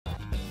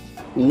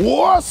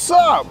What's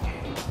up,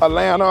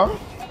 Atlanta?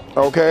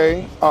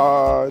 Okay,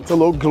 it's a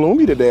little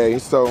gloomy today,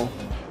 so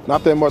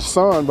not that much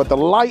sun, but the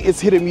light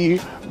is hitting me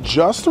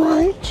just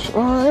right.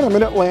 All right, I'm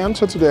in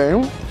Atlanta today.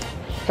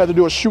 Had to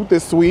do a shoot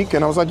this week,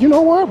 and I was like, you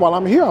know what? While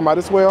I'm here, I might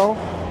as well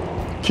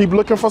keep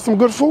looking for some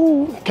good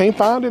food. Can't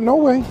find it, no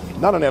way.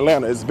 Not in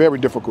Atlanta, it's very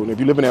difficult. If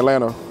you live in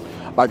Atlanta,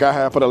 like I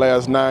have for the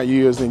last 9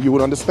 years, then you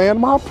would understand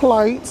my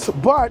plight.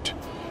 But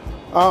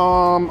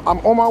I'm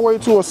on my way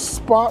to a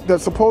spot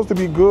that's supposed to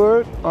be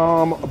good.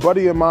 A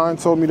buddy of mine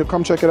told me to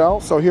come check it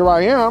out, so here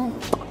I am.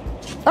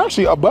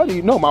 Actually,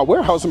 my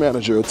warehouse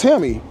manager,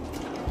 Tammy,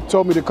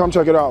 told me to come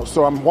check it out.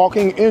 So I'm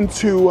walking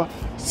into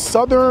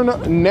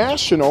Southern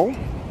National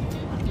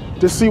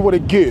to see what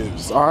it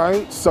gives, all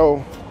right?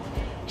 So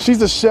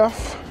she's a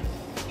chef,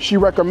 she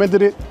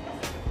recommended it.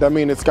 That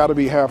means it's gotta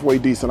be halfway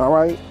decent, all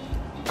right?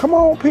 Come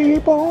on,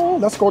 people,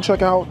 let's go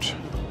check out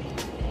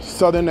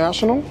Southern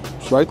National.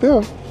 It's right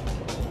there,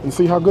 and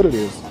see how good it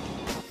is.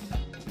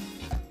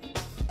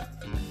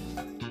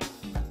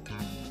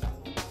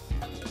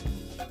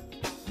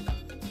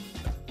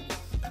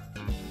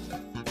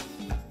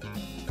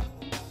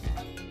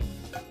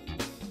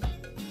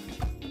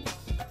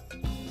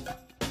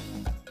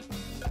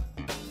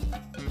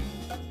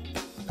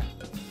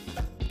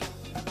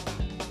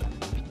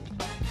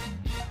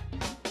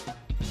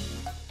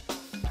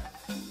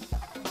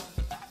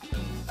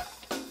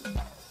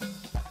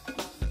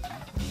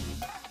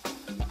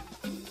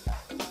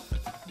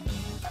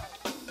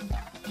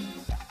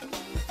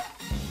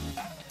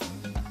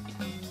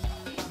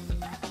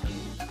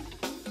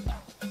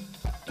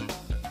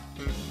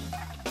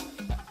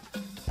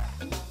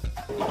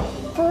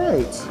 All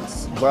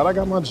right, glad I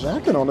got my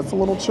jacket on. It's a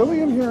little chilly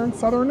in here in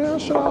Southern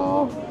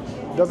National.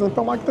 Doesn't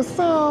feel like the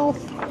South.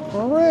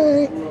 All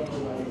right.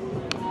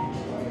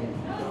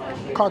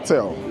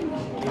 Cocktail,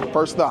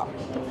 first stop.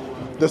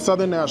 The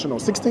Southern National,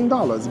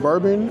 $16.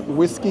 Bourbon,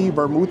 whiskey,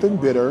 vermouth, and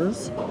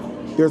bitters.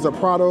 There's a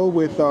Prado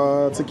with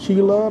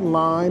tequila,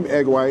 lime,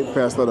 egg white,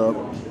 pass that up.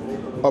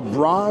 A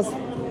Braz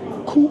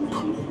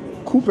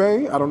Coupe,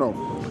 I don't know.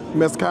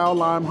 Mezcal,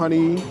 lime,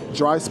 honey,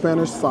 dry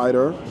Spanish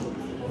cider.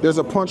 There's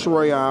a Punch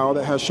Royale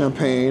that has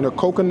champagne, a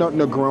coconut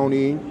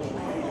Negroni,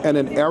 and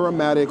an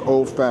aromatic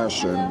old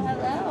fashioned.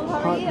 Hello,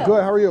 how are you?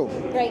 Good, how are you?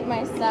 Great,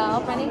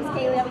 myself. My name's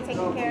Kaylee. I'll be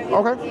taking care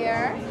of you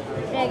here.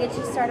 May I get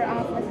you started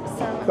off with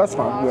some That's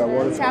fine. water? Yeah,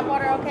 water's Tap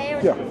water, okay?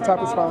 Or yeah, prefer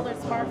tap is bottled fine.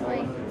 Or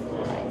sparkling?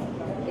 All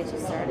right, get you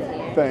started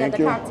here. Thank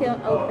you. Got the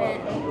cocktail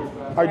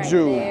open. I right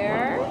do.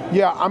 There.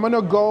 Yeah, I'm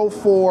gonna go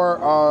for,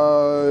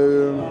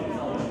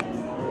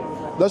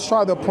 let's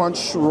try the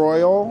Punch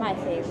Royal. My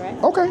favorite.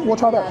 Okay, we'll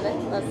try Love that. it.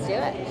 Let's do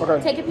it.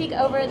 Okay. Take a peek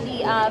over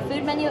the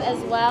food menu as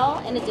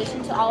well. In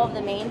addition to all of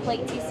the main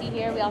plates you see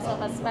here, we also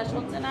have a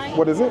special tonight.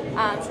 What is it?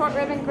 Short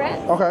rib and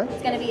grits. Okay.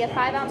 It's going to be a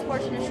 5-ounce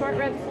portion of short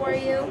rib for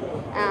you.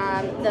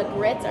 The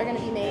grits are going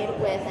to be made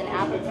with an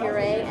apple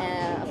puree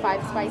and a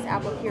 5-spice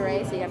apple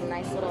puree, so you have a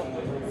nice little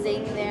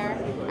zing there.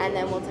 And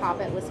then we'll top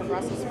it with some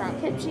Brussels sprout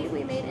kimchi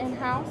we made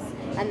in-house,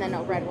 and then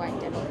a red wine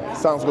dip.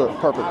 Sounds good,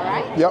 perfect. All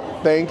right. Yep,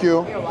 thank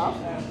you. You're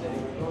welcome.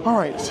 All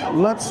right,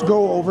 let's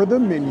go over the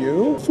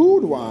menu.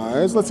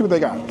 Food-wise, let's see what they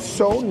got.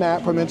 So Nat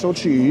pimento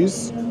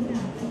cheese.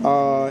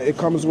 It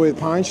comes with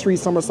Pine Street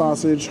summer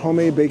sausage,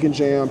 homemade bacon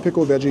jam,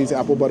 pickled veggies,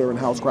 apple butter, and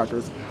house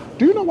crackers.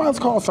 Do you know why it's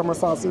called summer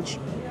sausage?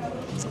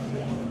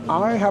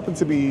 I happened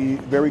to be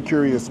very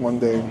curious one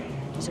day.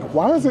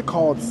 Why is it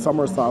called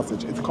summer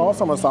sausage? It's called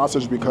summer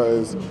sausage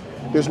because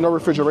there's no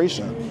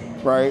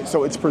refrigeration, right?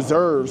 So it's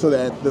preserved so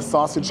that the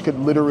sausage could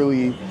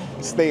literally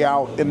stay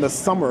out in the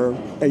summer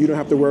and you don't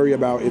have to worry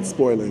about it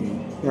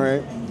spoiling,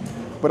 right?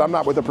 But I'm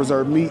not with the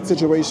preserved meat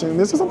situation.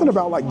 This is something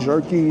about like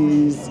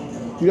jerkies.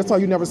 That's why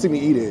you never see me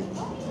eat it.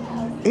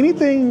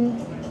 Anything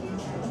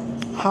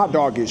hot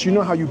dog-ish, you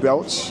know how you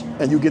belch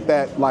and you get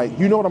that, like,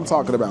 you know what I'm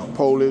talking about,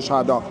 Polish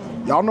hot dog.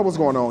 Y'all know what's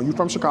going on. You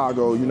from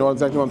Chicago, you know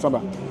exactly what I'm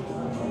talking about.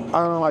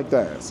 I don't like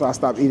that, so I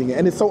stopped eating it.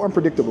 And it's so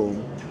unpredictable.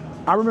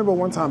 I remember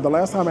one time, the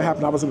last time it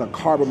happened, I was in a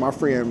car with my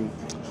friend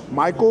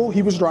Michael.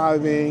 He was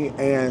driving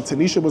and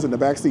Tanisha was in the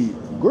back seat.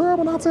 Girl,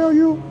 when I tell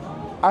you,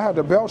 I had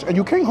to belch and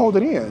you can't hold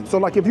it in. So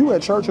like if you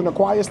at church in a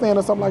choir stand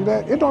or something like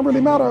that, it don't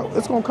really matter.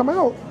 It's gonna come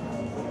out.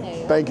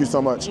 Thank you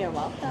so much. You're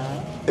welcome.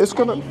 It's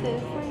gonna, Any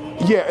food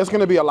for you? yeah, it's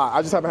gonna be a lot.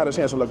 I just haven't had a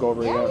chance to look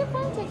over it Yeah, yet. you're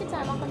fine. Take your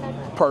time. I'll come back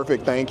up.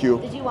 Perfect, thank you.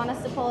 Did you want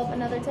us to pull up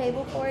another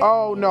table for you?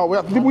 Oh no,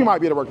 we might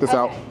be able to work this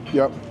out. Okay.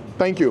 Yep,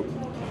 thank you.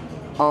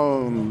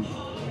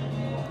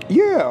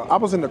 Yeah, I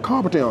was in the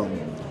car with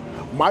them.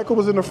 Michael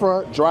was in the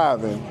front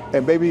driving,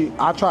 and baby,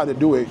 I tried to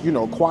do it, you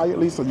know,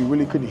 quietly so you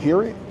really couldn't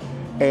hear it.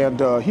 And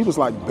he was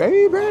like,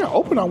 baby,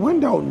 open a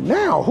window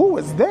now. Who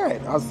is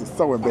that? I was just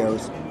so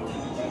embarrassed.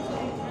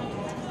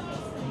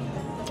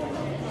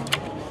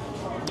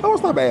 Oh,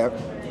 it's not bad.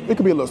 It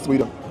could be a little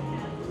sweeter.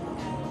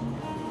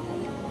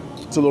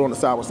 It's a little on the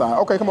sour side.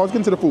 Okay, come on, let's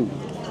get into the food.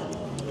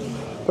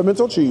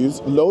 Pimento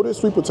cheese, loaded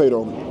sweet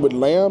potato with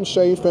lamb,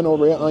 shaved fennel,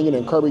 red onion,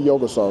 and curry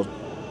yogurt sauce.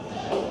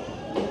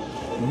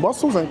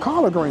 Mussels and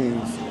collard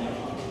greens.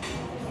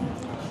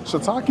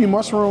 Shiitake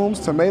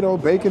mushrooms, tomato,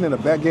 bacon, and a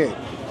baguette.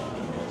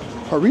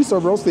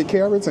 Harissa roasted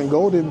carrots and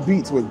golden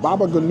beets with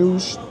baba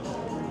ganoush,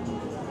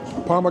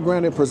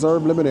 pomegranate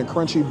preserved lemon and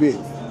crunchy bit.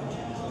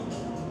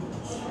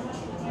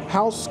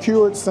 House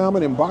cured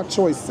salmon and bok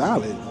choy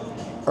salad.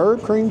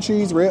 Herb cream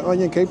cheese, red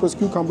onion, capers,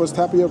 cucumbers,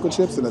 tapioca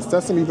chips, and a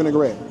sesame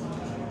vinaigrette.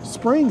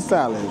 Spring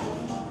salad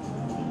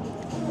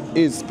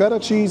is feta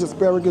cheese,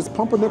 asparagus,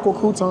 pumpernickel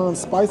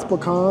croutons, spiced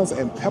pecans,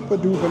 and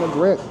pepperdew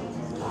vinaigrette.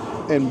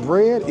 And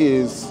bread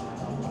is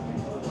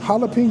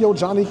jalapeno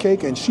Johnny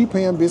cake and sheep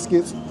ham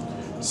biscuits,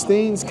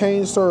 Steen's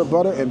cane syrup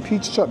butter, and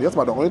peach chutney. That's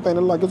about the only thing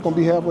that look like it's gonna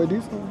be halfway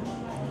decent.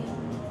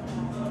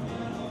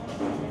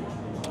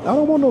 I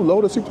don't want no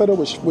lotus sweet potato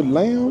with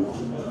lamb.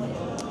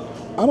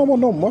 I don't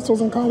want no mussels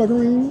and collard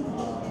green.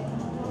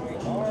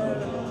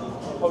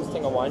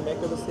 Hosting a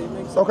winemaker this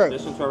evening. So Okay. in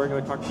addition to our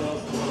regular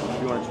cocktails,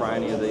 if you want to try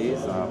any of these,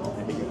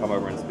 he can come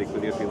over and speak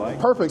with you if you like.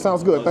 Perfect,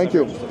 sounds good. Thank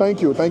you.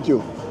 Thank you, thank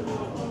you.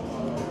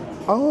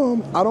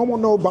 I don't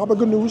want no baba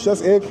ganoush,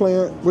 that's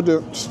eggplant with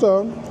the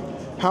stuff.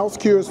 House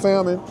cured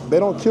salmon, they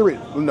don't cure it,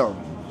 no.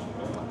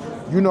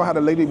 You know how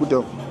the lady with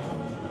the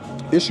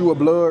issue of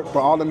blood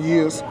for all them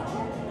years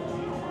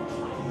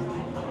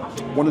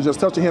wanted to just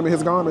touch him in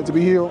his garment to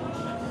be healed,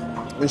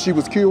 and she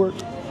was cured.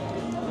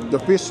 The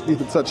fish need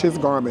to touch his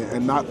garment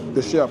and not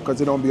the chef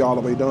because it don't be all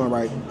the way done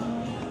right.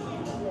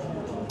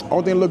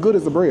 Only thing that look good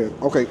is the bread.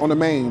 Okay, on the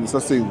mains,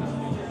 let's see.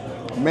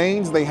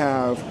 Mains, they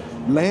have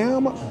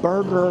lamb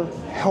burger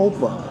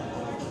helper,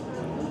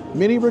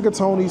 mini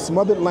rigatoni,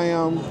 smothered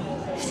lamb,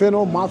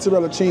 fennel,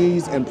 mozzarella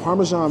cheese, and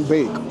Parmesan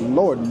bake.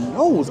 Lord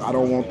knows I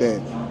don't want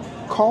that.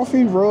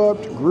 Coffee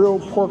rubbed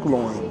grilled pork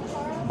loin,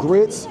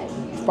 grits,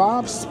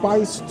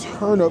 5-spice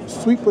turnip,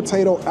 sweet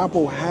potato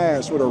apple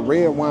hash with a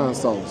red wine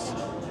sauce.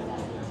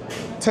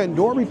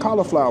 Tandoori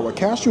cauliflower,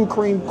 cashew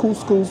cream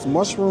couscous,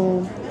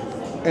 mushroom,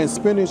 and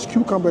spinach,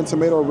 cucumber, and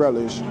tomato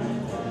relish.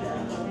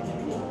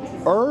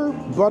 Herb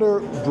butter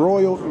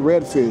broiled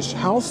redfish,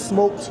 house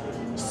smoked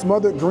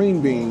smothered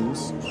green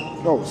beans.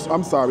 Oh,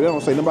 I'm sorry, they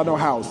don't say nothing about no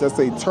house. They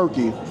say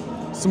turkey,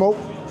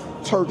 smoked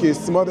turkey,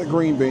 smothered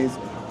green beans.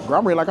 Girl,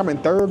 I'm ready like I'm in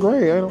 3rd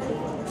grade. Ain't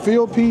I?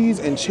 Field peas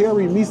and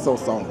cherry miso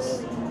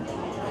sauce.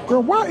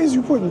 Girl, why is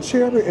you putting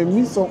cherry and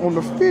miso on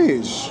the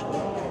fish?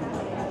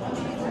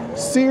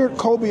 Seared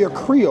cobia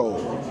creole,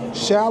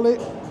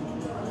 shallot,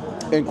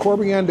 and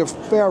coriander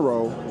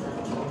farro,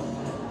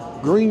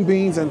 green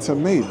beans and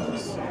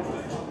tomatoes.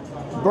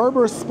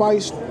 Berber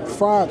spiced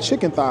fried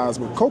chicken thighs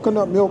with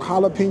coconut milk,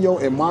 jalapeno,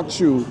 and mock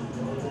chew,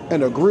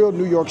 and a grilled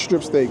New York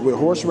strip steak with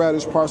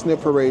horseradish,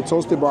 parsnip puree,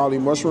 toasted barley,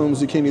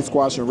 mushrooms, zucchini,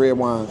 squash, and red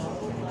wine.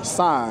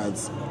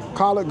 Sides,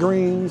 collard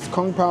greens,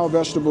 kung pao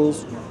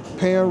vegetables,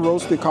 pan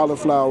roasted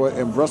cauliflower,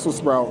 and Brussels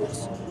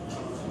sprouts,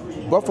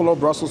 buffalo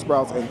Brussels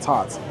sprouts, and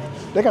tots.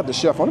 They got the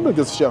chef on. Let me look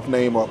this chef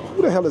name up.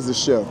 Who the hell is this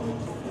chef?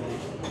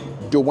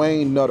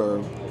 Dwayne Nutter.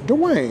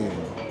 Dwayne,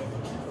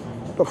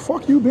 the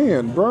fuck you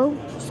been, bro?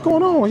 What's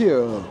going on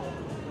here?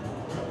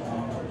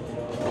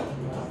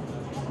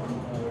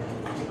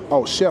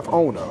 Oh, chef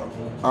owner.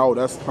 Oh,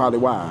 that's probably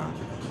why.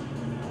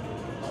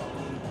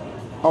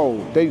 Oh,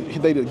 they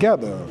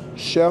together.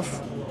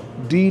 Chef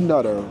D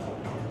Nutter.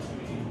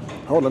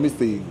 Oh, let me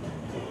see.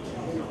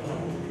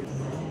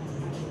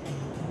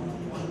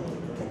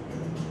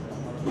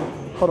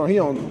 Hold on, he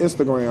on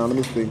Instagram. Let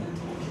me see.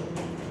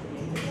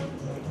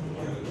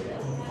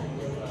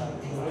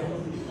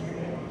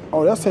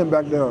 Oh, that's him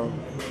back there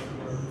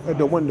at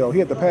the window. He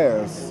at the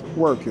pass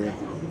working.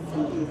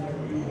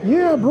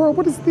 Yeah, bro,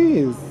 what is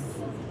this?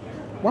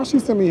 Why she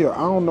send me here? I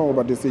don't know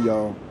about this here,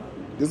 y'all.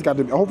 This got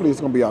to be, hopefully it's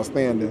gonna be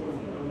outstanding.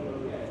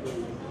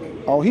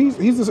 Oh, he's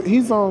what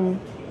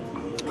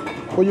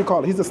do you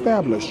call it? He's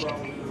established.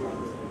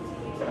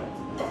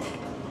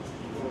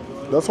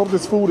 Let's hope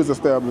this food is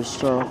established,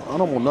 child. I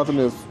don't want nothing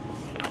else.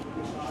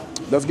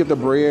 Let's get the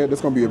bread.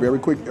 It's gonna be a very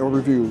quick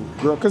review,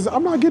 girl, because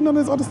I'm not getting none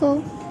of this other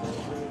stuff.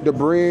 The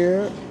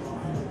bread,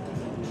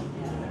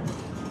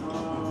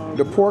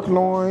 the pork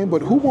loin,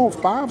 but who wants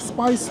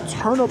 5-spice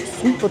turnip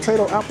sweet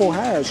potato apple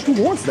hash?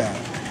 Who wants that?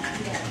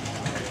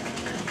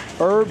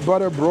 Herb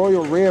butter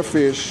broiled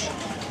redfish,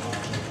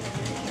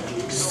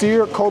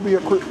 seared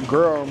cobia,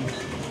 girl.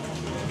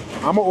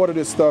 I'm gonna order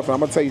this stuff and I'm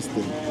gonna taste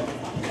it.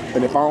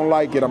 And if I don't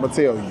like it, I'm gonna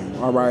tell you,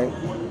 all right?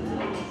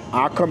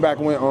 I'll come back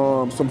when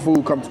some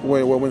food comes,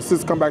 when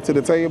sis come back to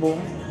the table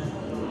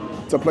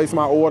to place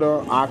my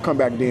order, I'll come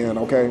back then,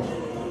 okay?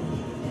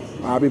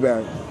 I'll be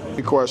back.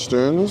 Any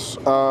questions?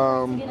 Get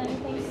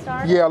anything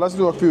started? Yeah, let's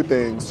do a few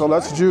things. So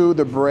let's do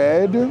the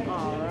bread.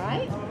 All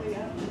right.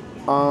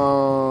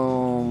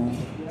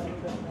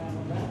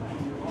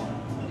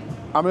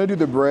 I'm gonna do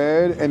the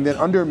bread, and then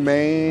under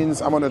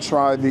mains, I'm gonna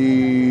try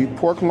the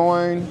pork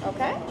loin.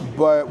 Okay.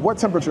 But what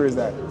temperature is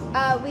that?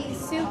 We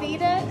sous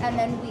vide it and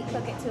then we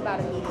cook it to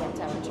about a medium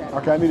temperature.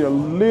 Okay, I need a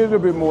little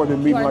bit more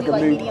than medium. wanna do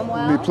like medium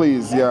well?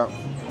 Please, Okay. yeah.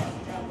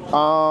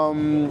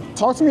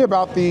 Talk to me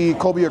about the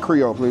cobia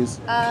creole,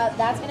 please.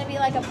 That's gonna be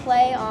like a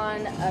play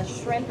on a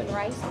shrimp and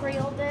rice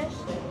creole dish.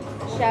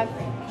 Chef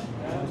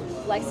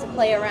likes to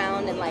play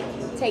around and like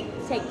take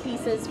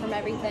pieces from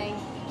everything.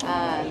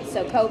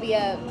 So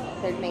cobia,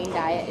 their main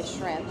diet is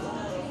shrimp.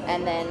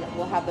 and then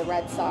we'll have the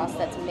red sauce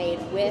that's made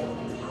with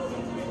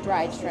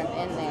dried shrimp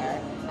in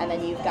there. And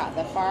then you've got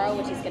the farro,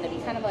 which is going to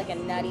be kind of like a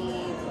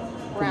nutty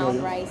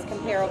brown rice,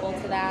 comparable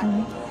to that.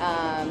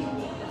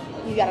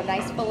 You got a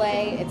nice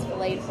fillet. It's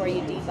filleted for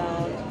you,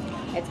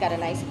 deboned. It's got a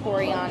nice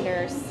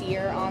coriander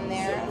sear on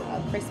there,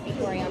 a crispy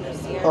coriander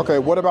sear. Okay,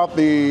 what about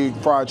the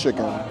fried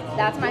chicken?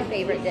 That's my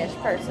favorite dish,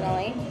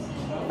 personally.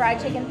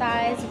 Fried chicken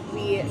thighs,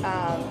 we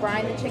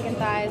brine the chicken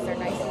thighs. They're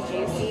nice and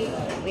juicy.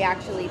 We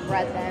actually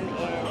bread them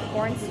in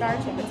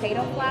cornstarch and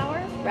potato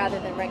flour rather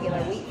than regular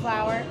wheat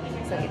flour.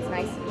 So it gets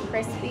nice and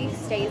crispy,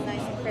 stays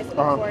nice and crispy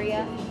for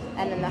you.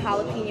 And then the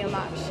jalapeno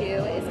mac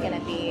choux is going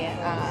to be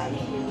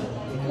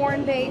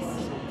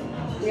corn-based.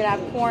 You're going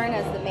to have corn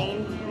as the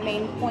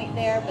main point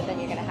there, but then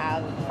you're going to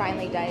have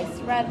finely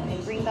diced red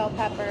and green bell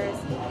peppers,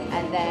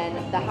 and then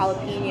the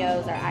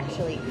jalapenos are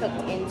actually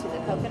cooked into the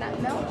coconut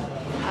milk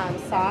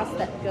sauce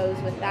that goes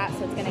with that,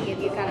 so it's going to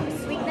give you kind of a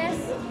sweetness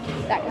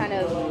that kind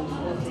of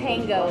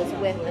tangos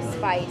with the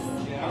spice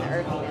and the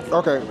earthiness.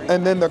 Okay,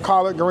 and then the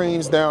collard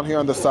greens down here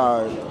on the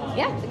side.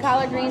 Yeah, the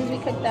collard greens, we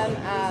cook them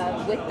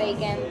with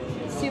bacon,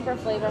 super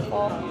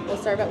flavorful. We'll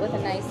serve it with a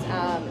nice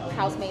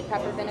house-made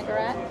pepper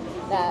vinaigrette.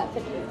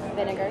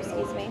 Vinegar,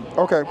 excuse me.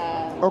 Okay.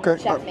 Okay.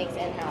 Chef makes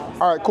in-house.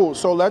 All right, cool.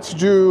 So let's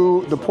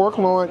do the pork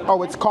loin.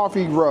 Oh, it's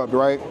coffee rubbed,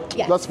 right?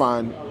 Yes. That's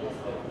fine.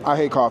 I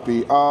hate coffee.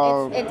 It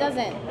doesn't.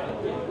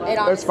 It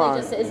honestly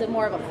fine. just is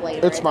more of a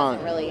flavor. It's it fine.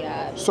 doesn't really.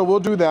 So we'll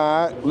do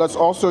that. Let's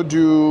also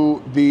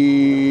do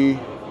the.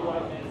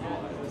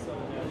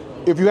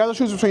 If you had to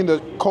choose between the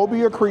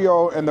cobia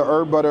creole and the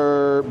herb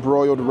butter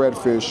broiled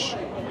redfish.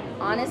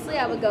 Honestly,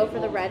 I would go for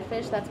the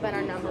redfish. That's been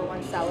our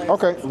 #1 seller.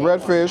 Okay, since day one.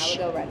 redfish.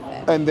 I would go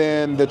redfish. And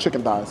then the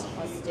chicken thighs.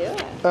 Let's do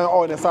it.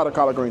 And a side of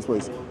collard greens,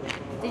 please.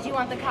 Did you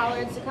want the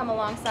collards to come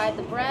alongside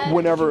the bread?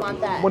 Whenever, Or did you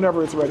want that?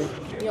 whenever it's ready.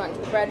 You want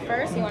the bread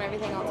first? You want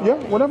everything else? Yeah,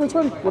 whenever it's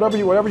ready.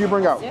 Whatever you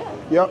bring out. Yeah,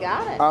 Yep. you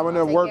got it. I'm gonna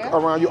I'll take work care of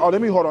it. around you. Oh,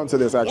 let me hold on to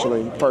this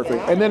actually. Yeah.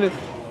 Perfect. And then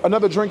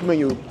another drink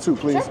menu too,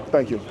 please. Sure.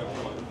 Thank you.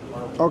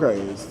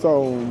 Okay,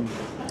 so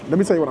let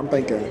me tell you what I'm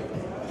thinking.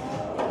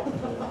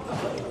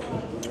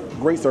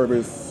 Great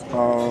service.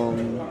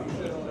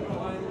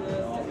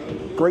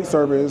 Great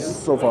service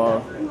so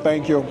far.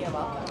 Thank you.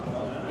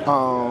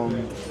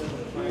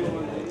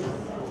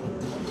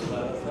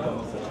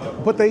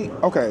 But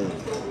okay.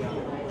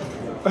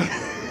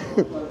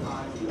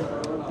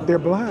 They're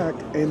black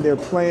and they're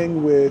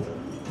playing with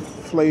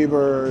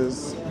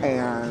flavors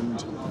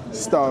and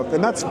stuff,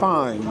 and that's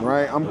fine,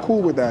 right? I'm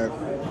cool with that.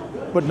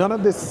 But none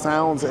of this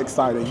sounds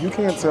exciting. You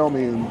can't tell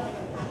me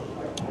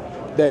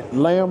that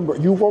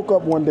you woke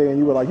up one day and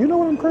you were like, you know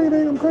what I'm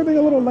craving? I'm craving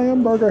a little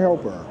lamb burger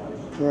helper,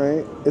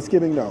 right? It's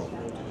giving no.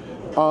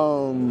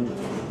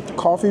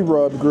 Coffee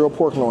rubbed grilled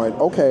pork loin,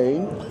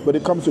 okay, but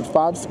it comes with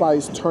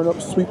 5-spice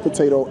turnip sweet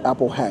potato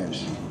apple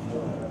hash,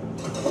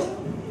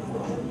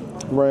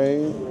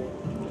 right?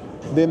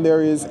 Then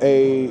there is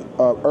a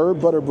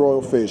herb butter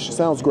broiled fish,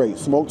 sounds great.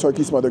 Smoked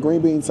turkey smothered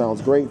green beans,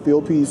 sounds great.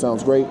 Field peas,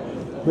 sounds great.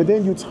 But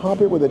then you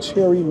top it with a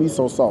cherry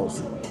miso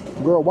sauce.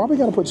 Girl, why we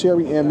gotta put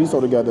cherry and miso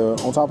together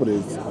on top of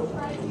this?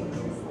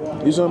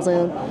 You see what I'm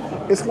saying?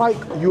 It's like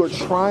you're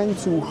trying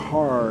too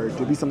hard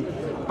to be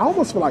I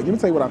almost feel like, let me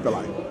tell you what I feel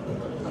like.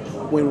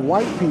 When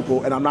white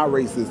people, and I'm not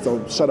racist,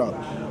 so shut up,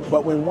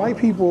 but when white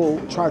people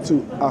try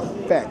to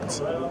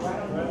affect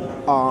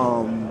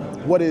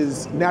what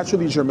is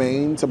naturally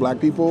germane to black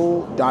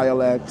people,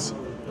 dialect,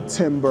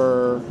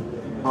 timber,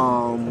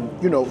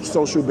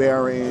 social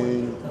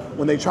bearing,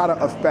 when they try to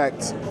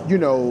affect,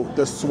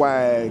 the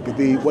swag,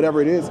 the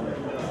whatever it is,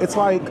 it's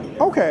like,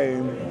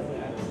 okay,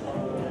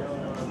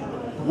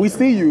 we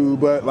see you,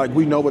 but like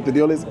we know what the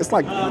deal is. It's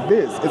like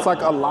this. It's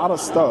like a lot of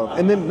stuff.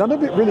 And then none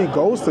of it really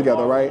goes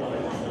together, right?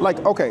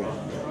 Like, okay,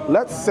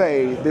 let's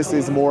say this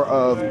is more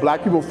of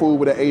black people food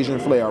with an Asian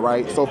flair,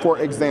 right? So for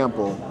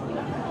example,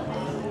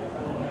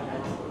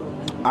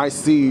 I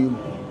see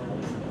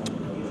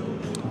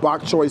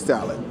bok choy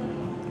salad,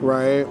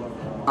 right?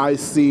 I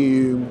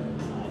see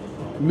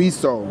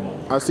miso.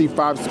 I see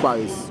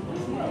 5-spice.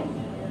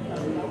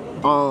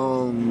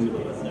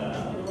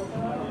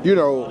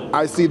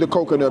 I see the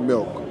coconut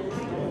milk.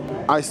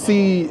 I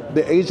see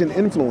the Asian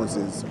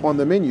influences on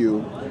the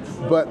menu,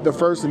 but the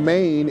first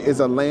main is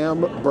a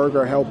lamb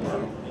burger helper.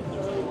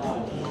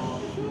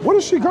 What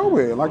does she go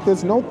with? Like,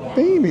 there's no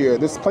theme here.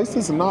 This place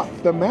is not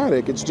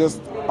thematic. It's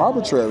just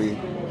arbitrary.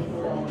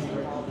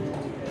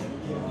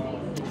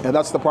 And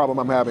that's the problem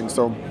I'm having,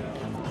 so.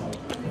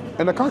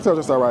 And the cocktail's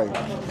just all right.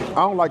 I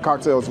don't like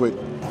cocktails with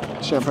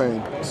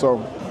champagne,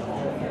 so.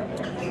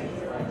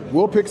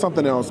 We'll pick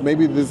something else.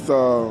 Maybe this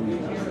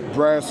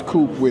brass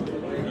coupe with,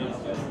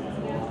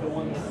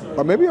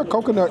 or maybe a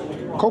coconut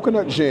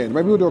gin.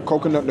 Maybe we'll do a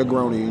coconut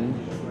Negroni.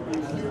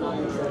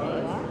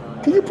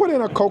 Can you put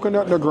in a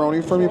coconut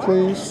Negroni for me,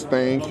 please?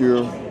 Thank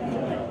you.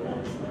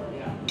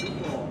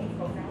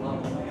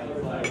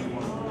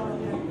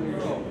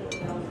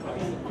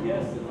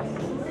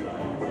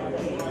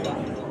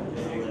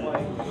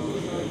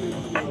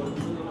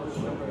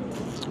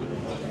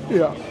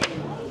 Yeah,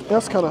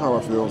 that's kind of how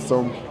I feel.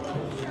 So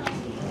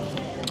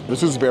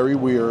This is very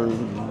weird,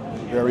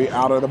 very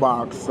out of the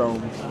box, so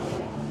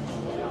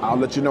I'll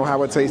let you know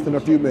how it tastes in a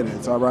few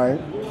minutes, all right?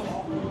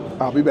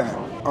 I'll be back.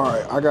 All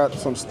right, I got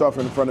some stuff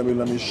in front of me.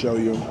 Let me show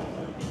you.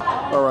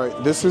 All right,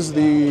 this is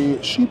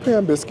the sheet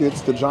pan biscuits,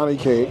 the Johnny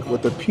cake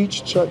with the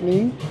peach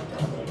chutney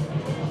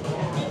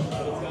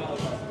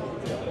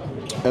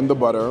and the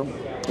butter.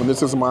 And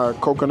this is my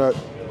coconut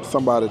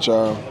somebody,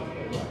 child.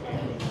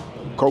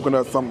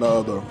 Coconut something or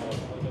other.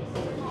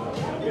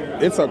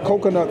 It's a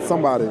coconut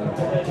somebody.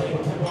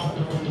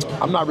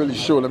 I'm not really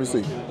sure. Let me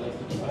see.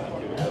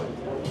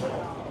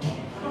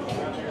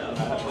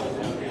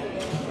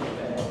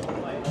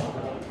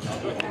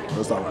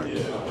 That's all right.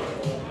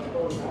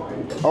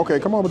 Okay,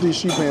 come on with these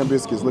sheet pan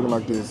biscuits looking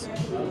like this.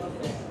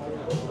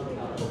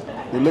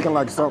 They're looking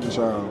like something,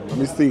 child. Let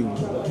me see.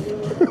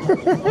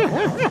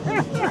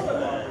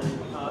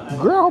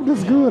 Girl, I hope this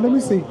is good. Let me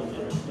see.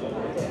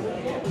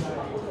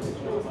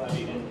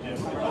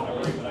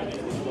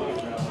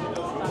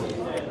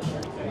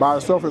 By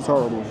itself, it's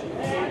horrible.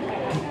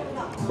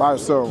 By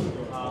itself.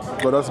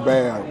 But that's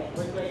bad.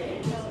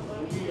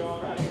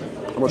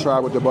 I'm gonna try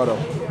it with the butter.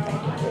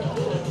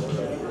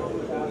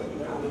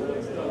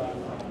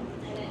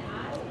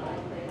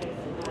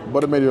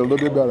 Butter made it a little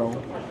bit better.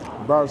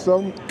 By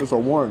itself, it's a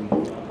 1.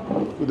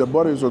 With the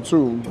butter, it's a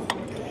 2.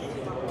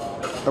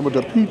 And with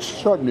the peach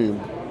chutney,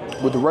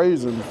 with the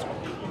raisins,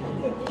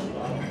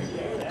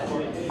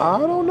 I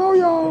don't know,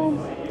 y'all.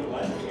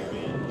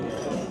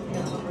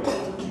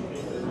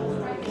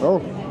 Oh.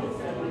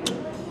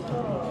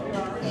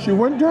 She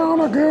went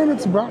down again.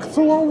 It's back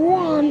to a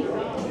 1.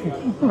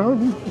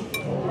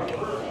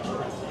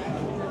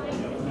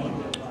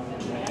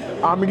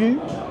 Amigi,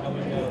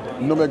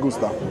 no me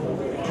gusta.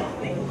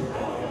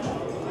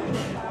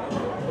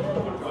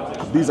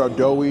 These are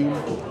doughy,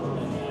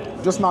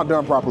 just not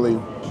done properly.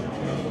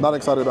 Not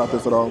excited about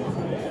this at all.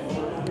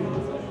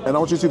 And I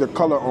want you to see the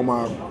color on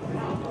my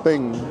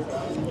thing,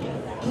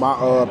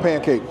 my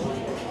pancake.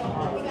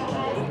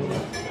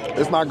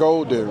 It's not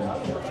golden.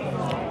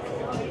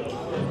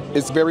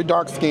 It's very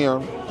dark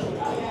skinned.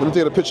 Let me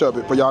take a picture of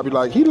it for y'all be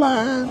like, he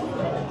lying.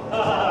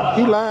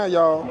 He lying,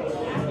 y'all.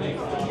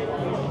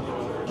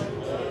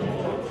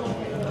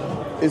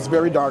 It's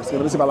very dark skinned.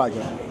 Let me see if I like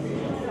it.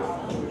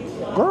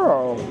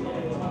 Girl,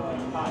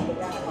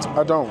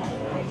 I don't.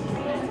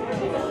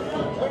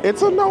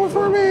 It's a no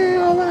for me.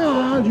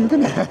 You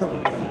can have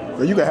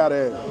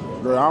that.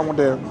 Girl, I don't want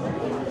that.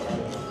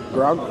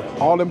 Girl,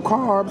 all them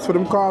carbs, for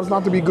them carbs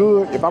not to be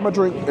good. If I'm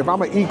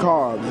gonna eat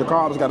carbs, the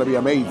carbs gotta be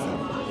amazing.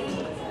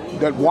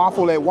 That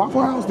waffle at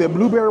Waffle House, that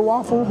blueberry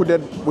waffle with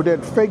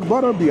that fake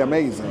butter be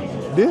amazing.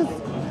 This,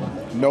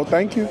 no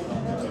thank you.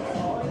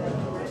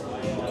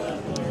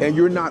 And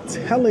you're not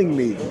telling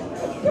me,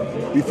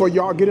 before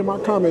y'all get in my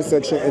comment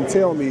section and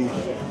tell me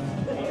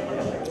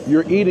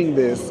you're eating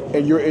this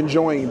and you're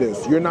enjoying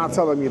this. You're not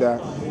telling me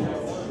that.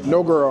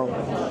 No girl,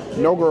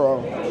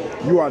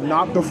 you are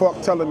not the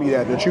fuck telling me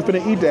that you're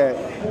finna eat that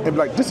and be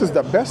like, this is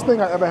the best thing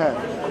I ever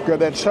had. Girl,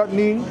 that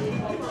chutney,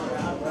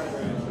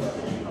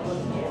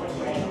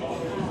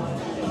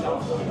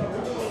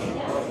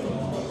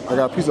 I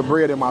got a piece of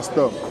bread in my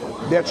stuff.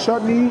 That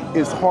chutney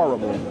is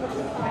horrible.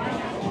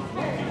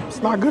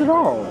 It's not good at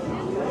all.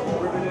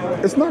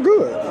 It's not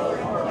good.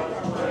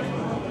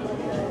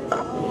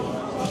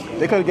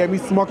 They could have gave me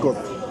Smuckers.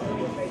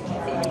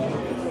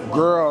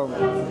 Girl,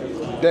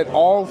 that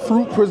all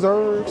fruit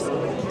preserves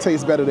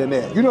tastes better than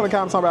that. You know the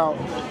kind I'm talking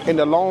about? In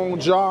the long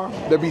jar,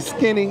 they be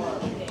skinny,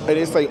 and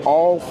they say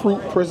all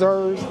fruit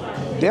preserves.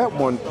 That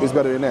one is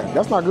better than that.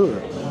 That's not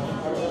good.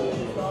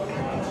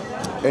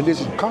 And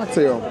this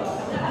cocktail,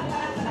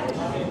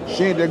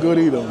 she ain't that good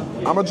either.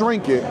 I'ma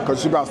drink it, because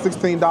she's about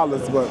 $16,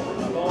 but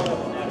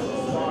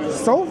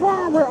so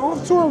far we're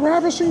off to a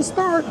ravishing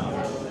start.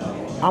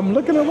 I'm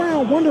looking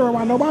around, wondering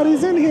why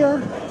nobody's in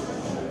here.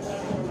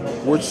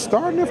 We're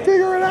starting to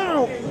figure it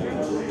out.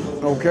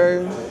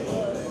 Okay?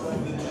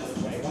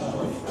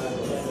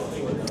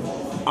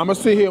 I'm gonna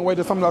sit here and wait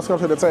till something else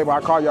comes to the table.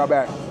 I'll call y'all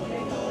back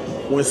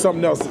when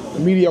something else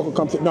mediocre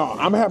comes to. No,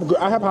 I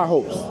have high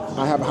hopes.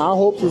 I have high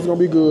hopes it's gonna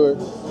be good.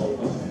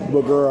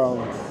 But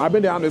girl, I've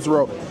been down this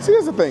road. See,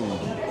 here's the thing.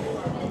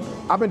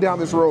 I've been down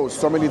this road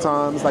so many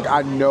times, like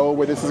I know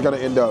where this is gonna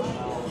end up.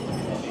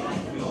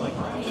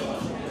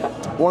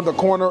 On the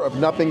corner of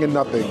nothing and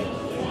nothing,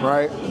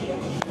 right?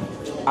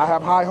 I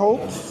have high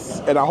hopes,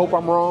 and I hope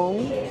I'm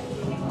wrong.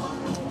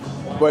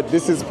 But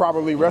this is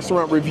probably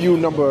restaurant review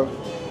number,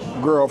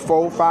 girl,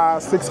 4,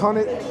 5,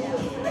 600.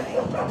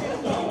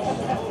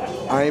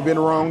 I ain't been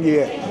wrong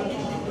yet.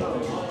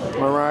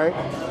 All right?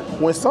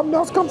 When something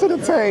else comes to the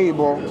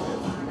table,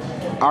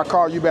 I'll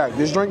call you back.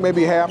 This drink may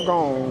be half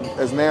gone,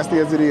 as nasty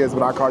as it is,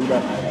 but I'll call you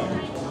back.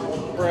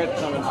 Bread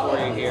coming for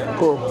you here.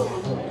 Cool.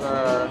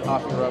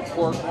 Coffee rub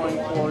pork loin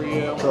for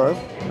you. Okay.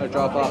 I'll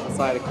drop off a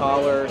side of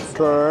collards.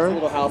 Okay. A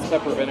little house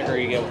pepper vinegar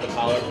you get with the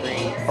collard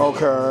greens.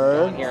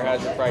 Okay. And here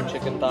has your fried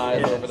chicken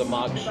thighs over the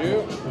mock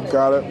shoe.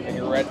 Got it. And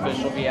your red fish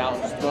will be out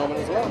in just a moment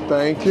as well.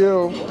 Thank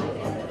you.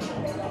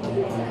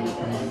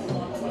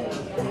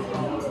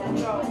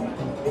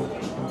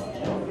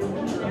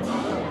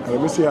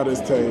 Let me see how this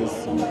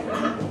tastes.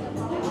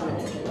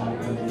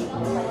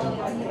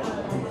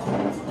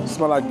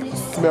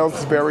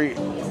 Smells very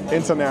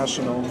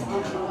international.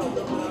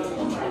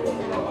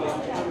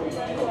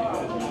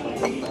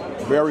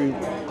 Very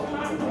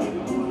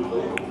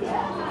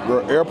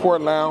the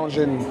airport lounge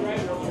in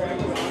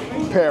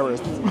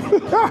Paris.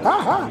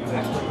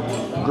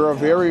 Girl,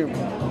 very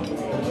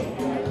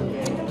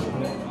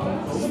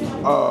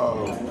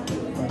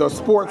the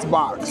sports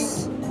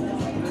box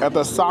at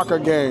the soccer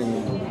game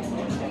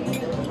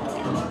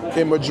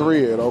in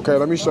Madrid. Okay,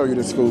 let me show you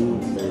this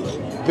food.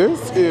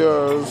 This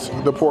is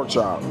the pork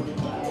chop.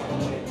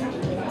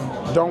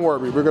 Don't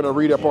worry, we're gonna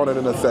read up on it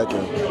in a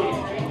second.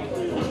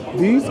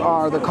 These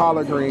are the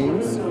collard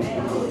greens.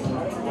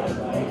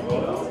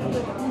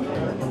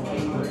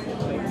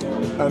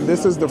 And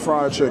this is the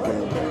fried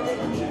chicken.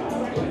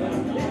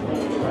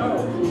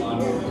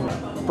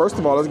 First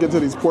of all, let's get to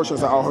these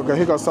portions. Oh, okay,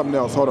 here goes something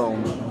else. Hold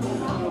on.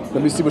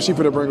 Let me see what she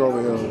finna bring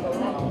over here.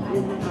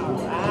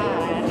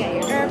 I've got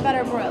your herb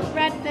butter broiled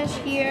redfish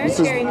here.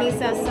 Cherry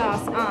miso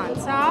sauce on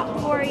top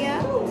for you.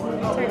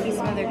 Turkey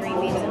smothered green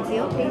beans and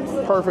field peas.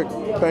 Perfect.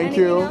 Thank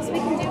Anything you. else we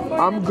can do for you?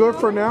 I'm good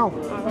for now.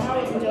 All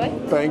right, enjoy.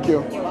 Thank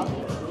you. You're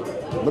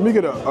welcome. Let me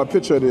get a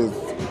picture of this.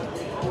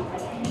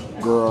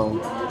 Girl,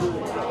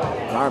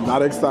 I'm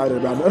not excited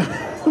about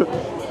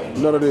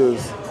none of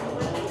this.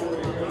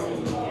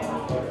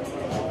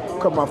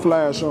 Cut my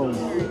flash on.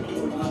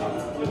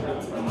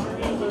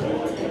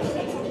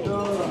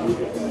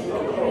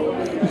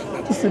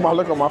 You see my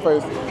look on my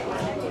face?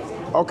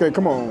 Okay,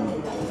 come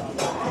on.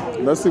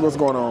 Let's see what's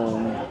going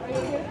on.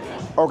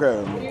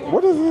 Okay,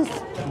 what is this?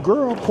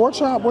 Girl, pork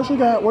chop, what you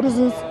got? What is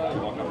this?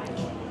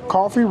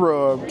 Coffee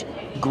rubbed,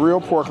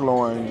 grilled pork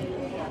loin.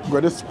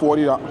 Girl, this is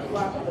 $40.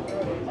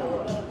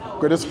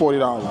 Girl, this is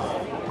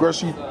 $40. Girl,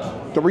 she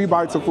 3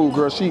 bites of food.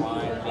 Girl, she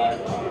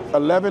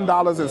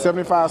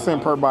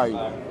 $11.75 per bite.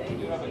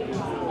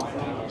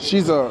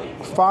 She's a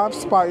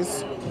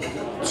 5-spice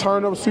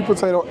turnip, sweet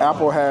potato,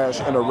 apple hash,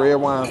 and a red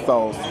wine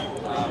sauce.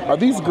 Are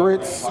these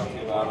grits?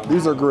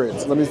 These are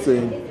grits. Let me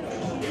see.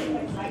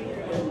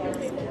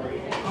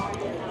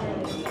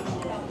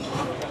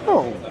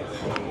 Oh,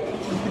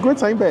 the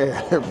grits ain't bad.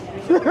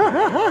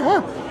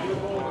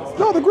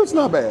 No, the grits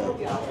not bad.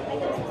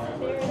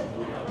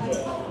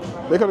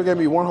 They could have gave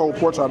me one whole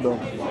pork chop though.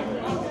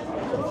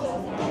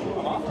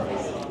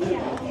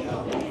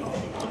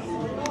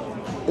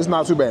 It's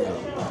not too bad.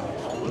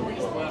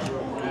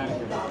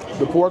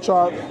 The pork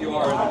chop,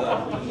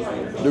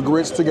 the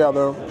grits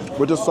together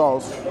with the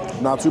sauce,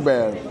 not too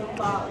bad.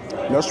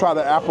 Let's try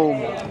the apple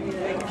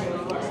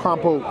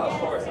compote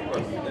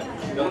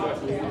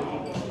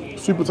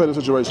sweet potato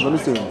situation. Let me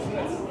see.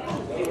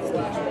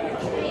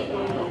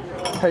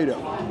 Hate it.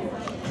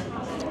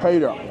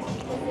 Hate it.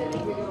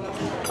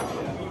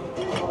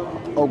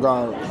 Oh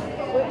God.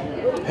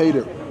 Hate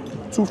it.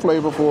 Too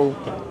flavorful,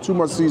 too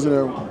much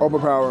seasoning,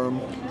 overpowering.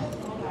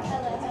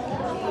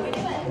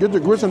 Get the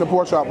grits and the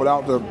pork chop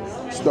without the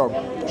stuff.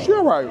 She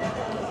all right.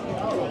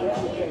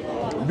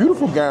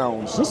 Beautiful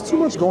gowns. Just too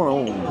much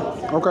going on.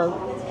 Okay.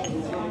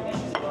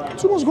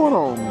 Too much going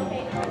on.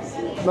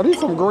 Now these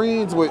some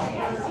greens with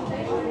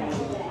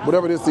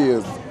whatever this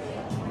is.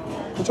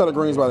 We'll try the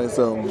greens by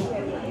themselves.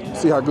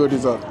 See how good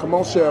these are. Come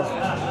on, chef.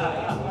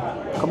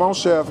 Come on,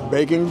 chef.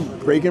 Bacon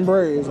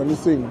braids. Let me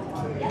see.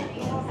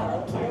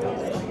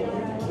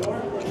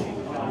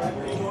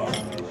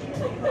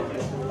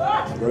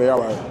 Well, they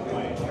all right.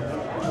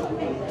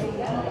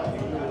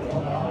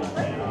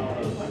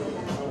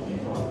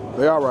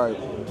 They all right.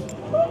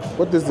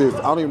 What this is?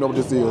 I don't even know what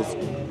this is.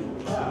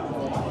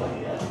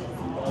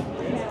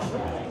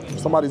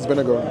 Somebody's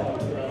vinegar.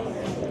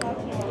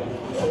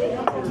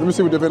 Let me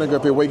see what the vinegar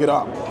if it wake it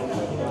up.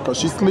 Because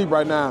she sleep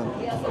right now.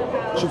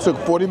 She took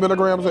 40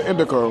 milligrams of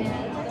indica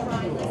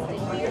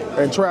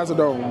and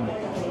trazodone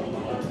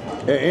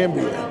and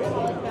Ambien.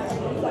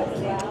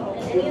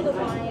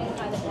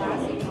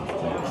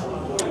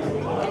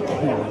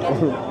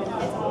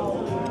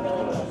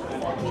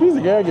 She's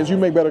a gag is you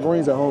make better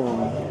greens at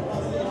home.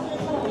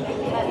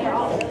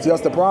 See,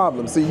 that's the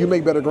problem. See, you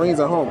make better greens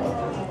at home.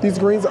 These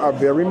greens are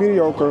very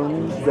mediocre,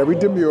 very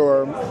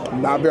demure,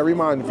 not very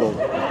mindful.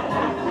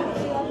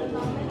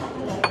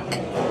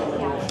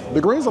 The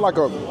greens are like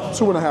a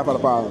 2.5 out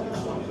of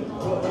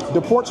 5.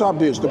 The pork chop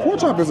dish, the pork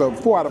chop is a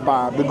 4 out of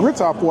 5. The grits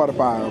are 4 out of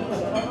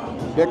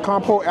 5. That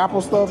compote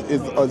apple stuff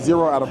is a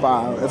 0 out of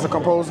 5. It's a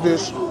composed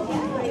dish.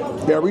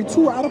 Very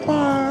 2 out of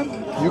 5.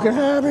 You can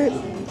have it.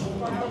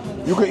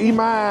 You can eat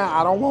mine.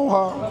 I don't want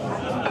her.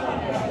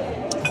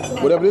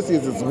 Whatever this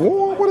is, it's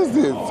warm. What is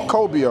this?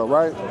 Cobia,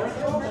 right?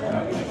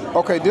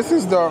 Okay, this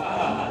is the,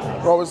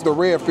 it's the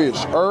red fish.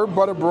 Herb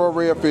butter broiled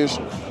red fish.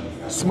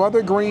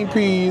 Smothered green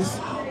peas.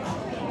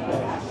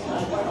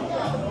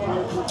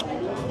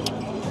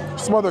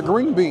 Smothered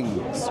green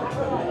beans.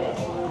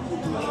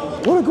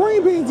 Where the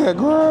green beans at,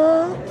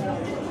 girl?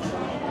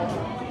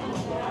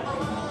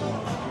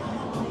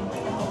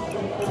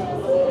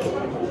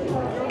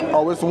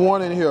 Oh, it's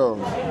one in here.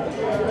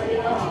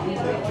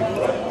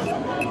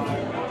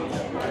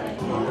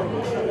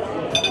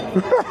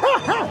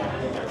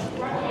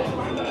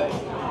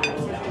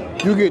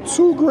 You get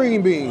 2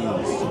 green beans.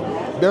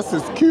 This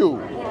is cute.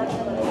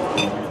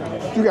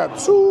 You got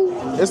 2.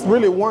 It's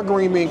really 1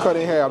 green bean cut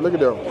in half. Look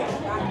at that.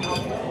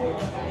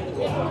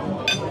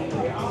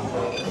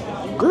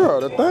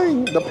 Girl,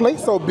 the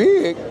plate's so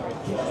big,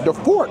 the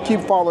fork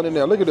keep falling in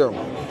there. Look at them.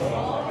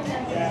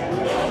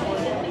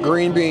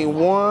 Green bean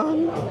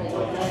 1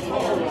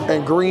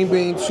 and green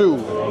bean 2.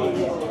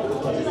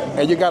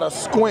 And you gotta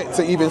squint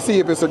to even see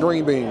if it's a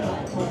green bean.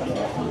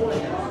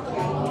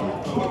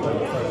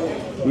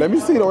 Let me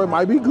see though, it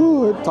might be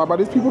good. Talk about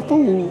these people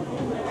food.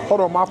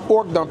 Hold on, my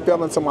fork done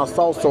fell into my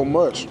sauce so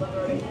much.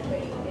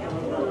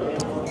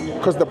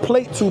 Cause the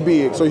plate too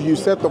big, so you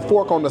set the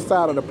fork on the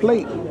side of the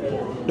plate,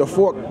 the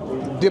fork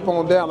dip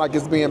on down like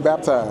it's being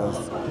baptized.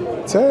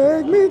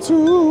 Take me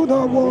to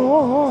the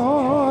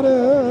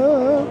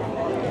water.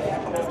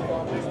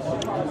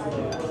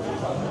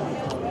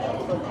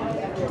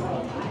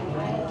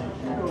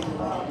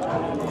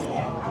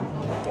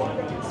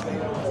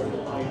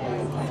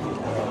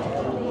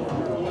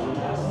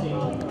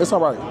 It's all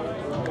right.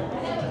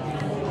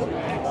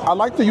 I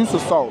like the use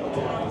of salt.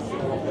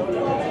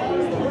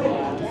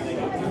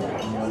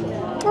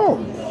 Oh,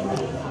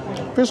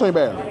 fish ain't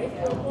bad.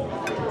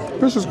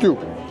 Fish is cute.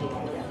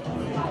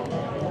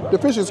 The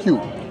fish is cute.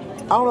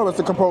 I don't know if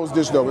it's a composed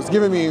dish though. It's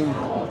giving me,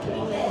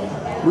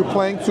 we're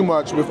playing too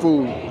much with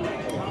food.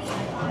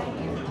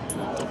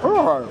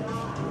 All right.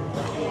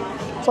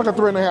 It's like a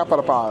 3.5 out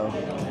of 5.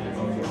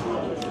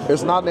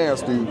 It's not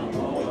nasty,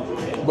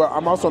 but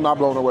I'm also not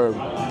blown away.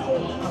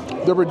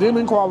 The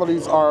redeeming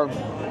qualities are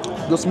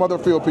the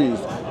smothered field peas.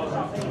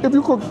 If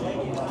you cook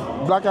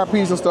black-eyed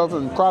peas and stuff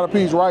and fry the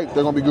peas right,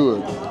 they're gonna be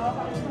good.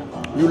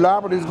 You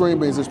live with these green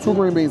beans. There's 2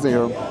 green beans in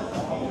here.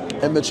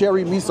 And the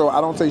cherry miso, I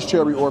don't taste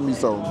cherry or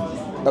miso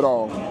at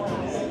all.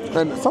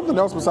 And something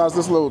else besides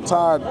this little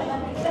Tide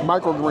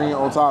microgreen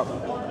on top.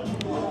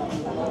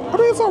 I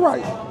mean, it's all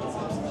right.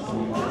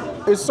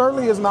 It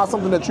certainly is not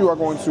something that you are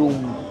going to,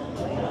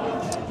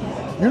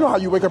 you know how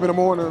you wake up in the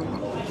morning?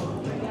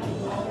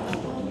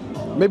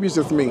 Maybe it's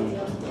just me,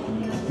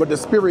 but the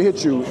spirit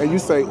hits you and you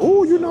say,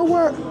 oh, you know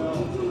what?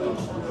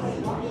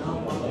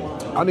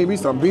 I need me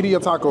some birria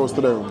tacos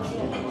today.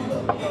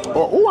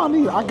 Or, oh,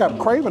 I got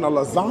craving a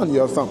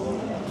lasagna or something.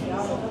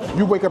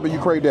 You wake up and you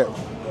crave that.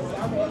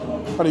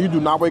 Honey, you do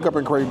not wake up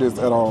and crave this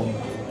at all.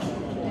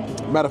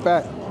 Matter of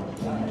fact,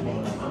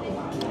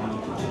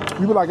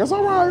 you be like, it's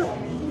all right.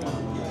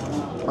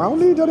 I don't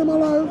need that in my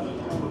life.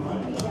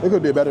 It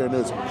could be better than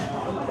this.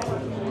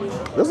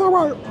 It's all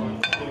right.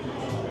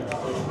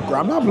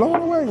 I'm not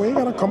blown away. We ain't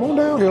gotta come on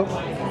down here.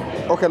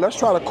 Okay, let's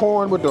try the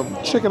corn with the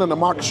chicken and the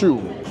mock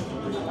shoe.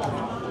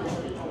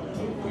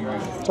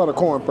 Try the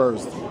corn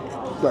first.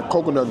 Got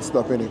coconut and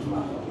stuff in it.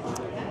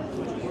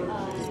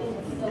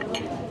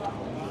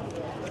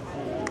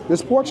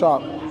 This pork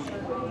chop,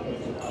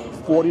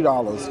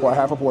 $40 for a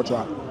half a pork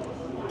chop.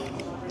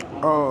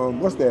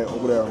 What's that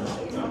over there?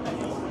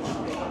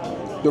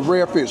 The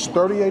rare fish,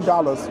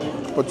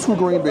 $38 for 2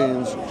 green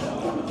beans.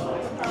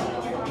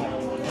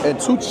 And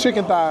 2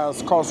 chicken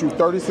thighs cost you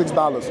 $36.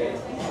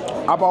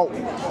 I bought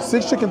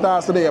 6 chicken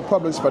thighs today at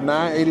Publix for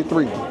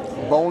 $9.83,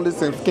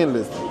 boneless and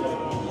skinless.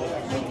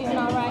 Doing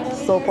all right over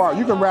So here? far,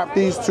 you can wrap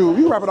these 2. You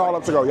can wrap it all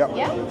up to go. Yep.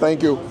 Yeah.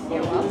 Thank you.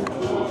 You're welcome.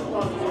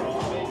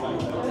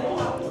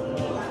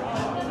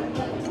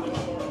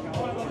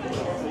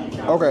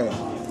 Okay.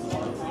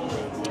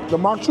 The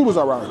mock chew was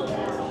all right.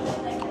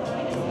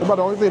 It's about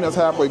the only thing that's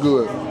halfway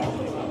good.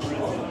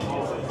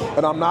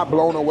 And I'm not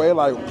blown away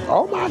like,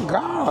 oh my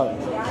God.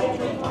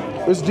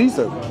 It's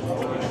decent.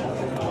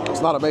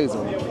 It's not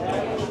amazing.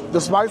 The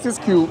spice is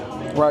cute,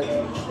 right?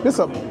 This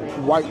is a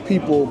white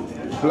people,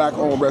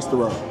 black-owned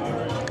restaurant.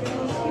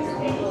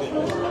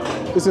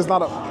 This is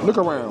not a, look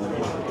around.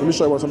 Let me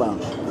show you what it's about.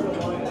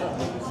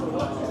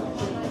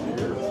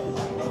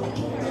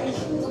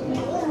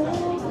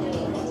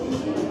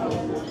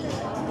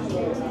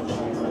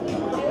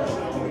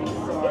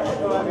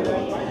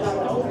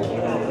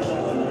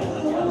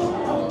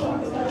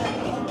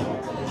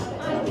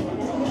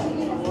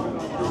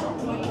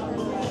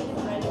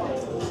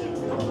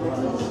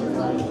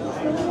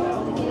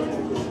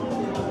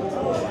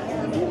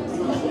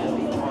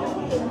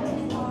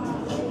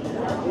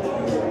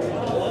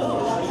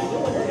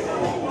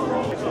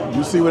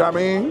 You see what I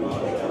mean?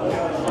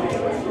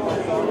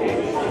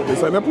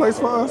 This ain't a place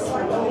for us.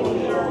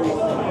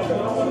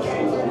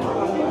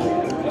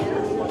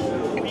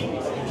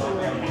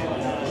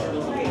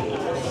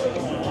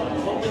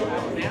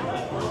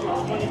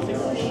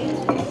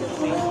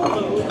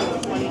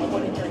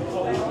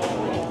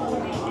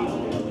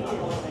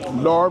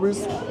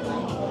 Lori's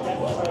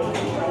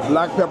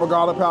black pepper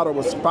garlic powder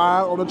was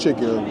fire on the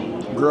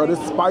chicken. Girl, this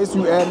spice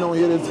you adding on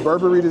here, this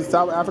Burberry, this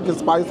South African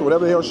spice, or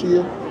whatever the hell she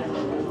is.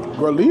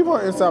 Girl, leave her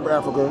in South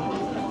Africa.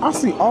 I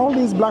see all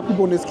these black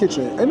people in this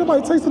kitchen. Ain't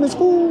nobody tasting this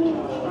food.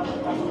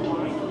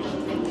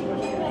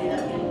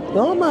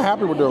 No, I'm not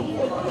happy with them.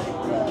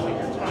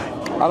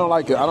 I don't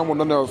like it. I don't want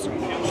nothing else.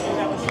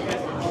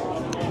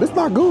 It's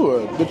not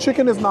good. The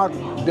chicken is not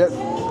that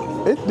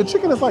The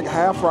chicken is like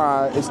half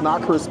fried. It's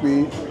not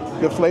crispy.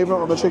 The flavor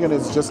of the chicken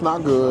is just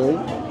not good.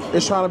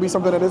 It's trying to be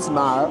something that it's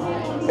not.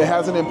 It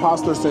has an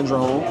imposter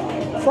syndrome.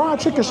 Fried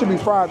chicken should be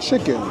fried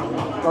chicken,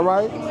 all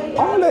right?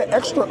 All that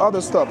extra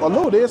other stuff, a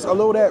little this, a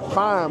little that,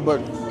 fine,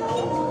 but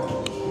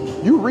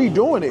you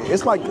redoing it.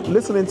 It's like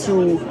listening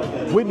to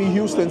Whitney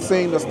Houston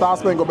sing the Star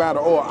Spangled Banner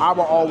or I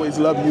Will Always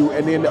Love You,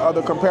 and then the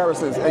other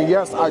comparisons. And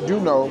yes, I do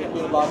know.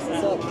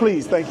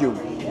 Please, thank you.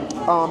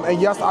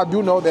 And yes, I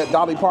do know that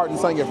Dolly Parton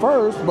sang it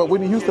first, but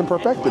Whitney Houston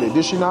perfected it.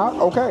 Did she not?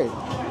 Okay.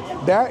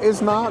 That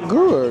is not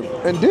good.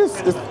 And this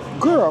is,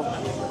 girl,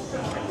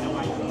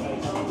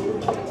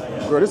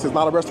 this is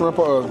not a restaurant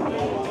for us.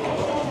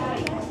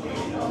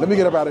 Let me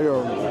get up out of here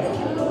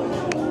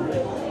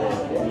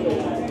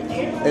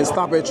and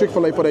stop at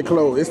Chick-fil-A for they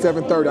close. It's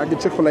 7:30. I get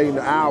Chick-fil-A in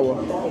an hour,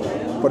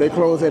 but they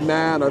close at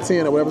 9 or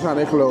 10 or whatever time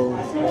they close.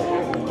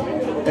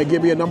 And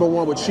give me a number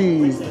one with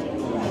cheese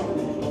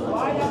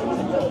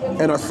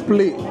and a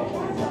split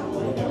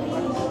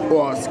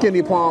or a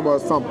skinny palm or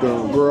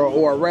something, girl,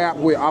 or a wrap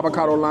with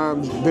avocado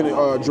lime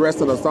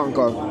dressing or something,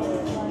 cause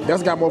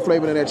that's got more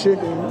flavor than that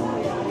chicken.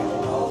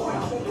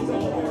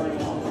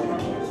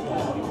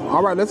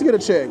 All right, let's get a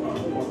check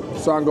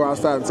so I can go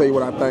outside and tell you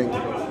what I think.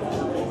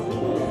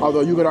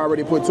 Although you could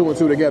already put 2 and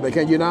 2 together,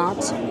 can you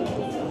not?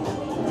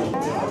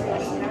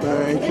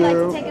 Thank you. Would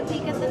you like to take a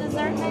peek at the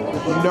dessert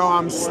menu? No,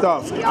 I'm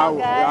stuffed. Y'all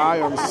good? I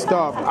am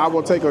stuffed. I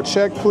will take a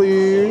check,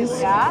 please.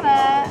 Got it.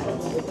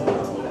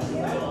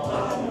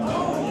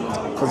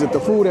 Because if the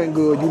food ain't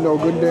good, you know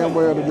good and damn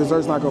well the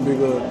dessert's not going to be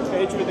good.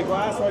 Hit you with the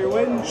glass while you're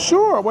waiting.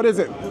 Sure, what is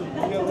it? We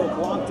got a little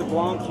Blanc de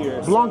Blanc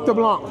here. Blanc de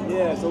Blanc.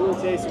 Yeah, it's a little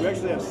tasty. We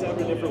actually have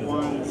 7 different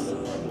ones.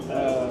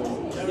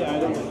 Yeah, I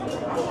don't.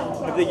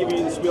 Have they given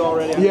you the spiel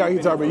already? Yeah, he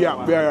told me.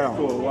 Yeah.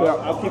 Cool. Well, Yeah.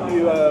 I'll keep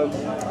you.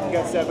 We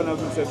got 7 of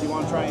them, so if you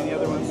want to try any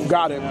other ones, just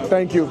Got let it. me know.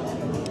 Thank you.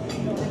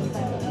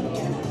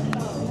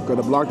 Because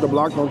the Blanc de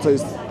Blanc don't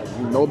taste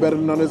no better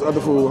than none of this other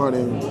food,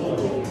 honey.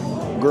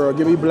 Girl,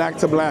 give me black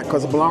to black,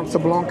 because Blanc to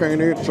Blanc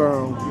ain't it,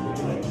 child.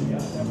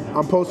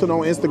 I'm posting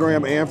on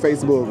Instagram and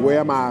Facebook. Where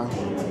am I?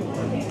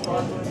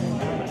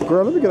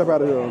 Girl, let me get up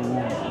out of here.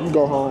 Let me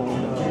go home.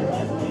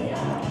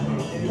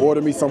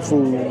 Order me some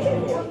food.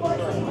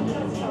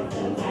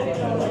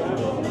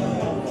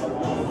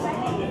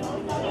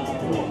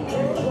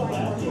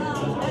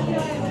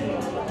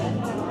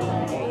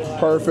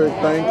 Perfect,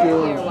 thank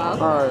you. You're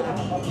welcome. All right.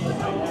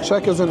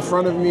 Check is in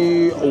front of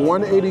me,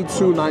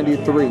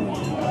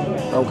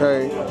 $182.93.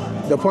 Okay.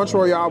 The Punch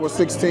Royale was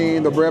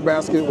 $16, the bread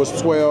basket was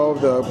 $12,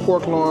 the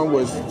pork loin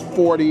was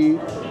 $40,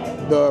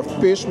 the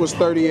fish was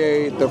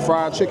 $38, the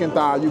fried chicken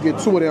thigh, you get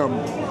 2 of them,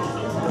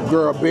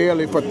 girl,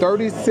 barely, for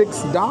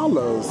 $36.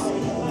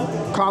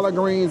 Collard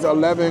greens,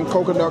 $11,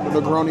 coconut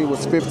Negroni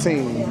was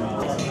 $15.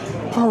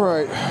 All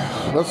right,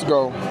 let's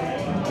go.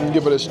 Let me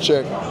give her this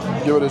check,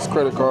 give her this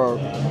credit card.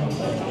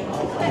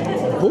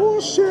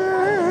 Bullshit,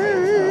 yeah.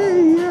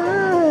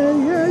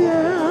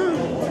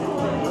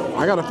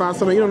 I gotta find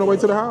something to eat on the way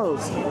to the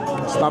house.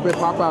 Stop at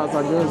Popeyes,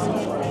 I guess.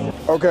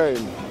 Okay,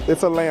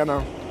 it's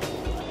Atlanta,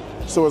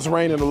 so it's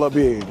raining a little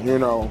bit, you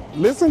know.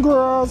 Listen,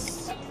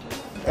 girls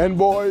and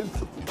boys,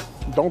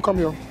 don't come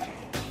here.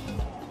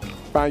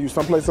 Find you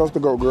someplace else to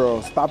go,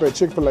 girls. Stop at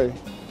Chick-fil-A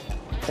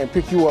and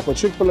pick you up a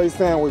Chick-fil-A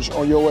sandwich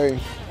on your way.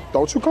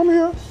 Don't you come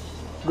here.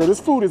 Girl, this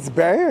food is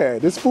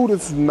bad. This food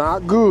is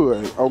not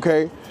good,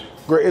 okay?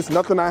 Girl, it's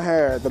nothing I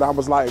had that I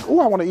was like, oh,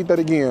 I want to eat that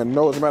again.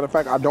 No, as a matter of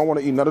fact, I don't want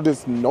to eat none of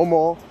this no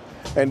more.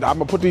 And I'm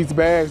gonna put these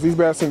bags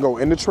can go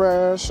in the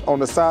trash on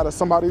the side of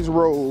somebody's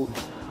road,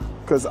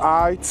 because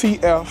I,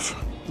 TF,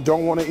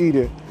 don't want to eat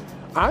it.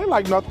 I ain't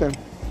like nothing.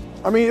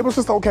 I mean, it was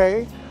just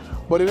okay,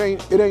 but it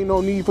ain't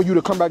no need for you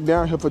to come back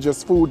down here for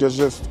just food that's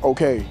just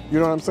okay. You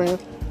know what I'm saying?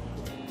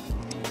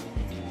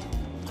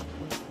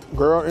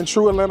 Girl, in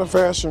true Atlanta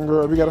fashion,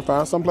 girl, we gotta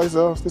find someplace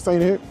else. This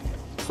ain't it.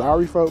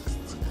 Sorry, folks.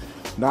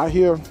 Not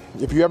here.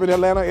 If you ever in the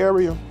Atlanta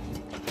area,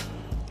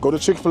 go to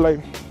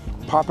Chick-fil-A,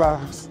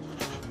 Popeyes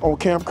on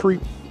Camp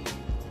Creek,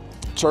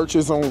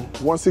 Churches on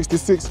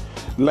 166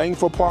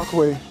 Langford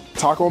Parkway,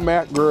 Taco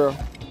Mat, girl.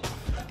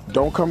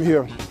 Don't come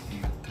here.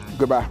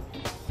 Goodbye.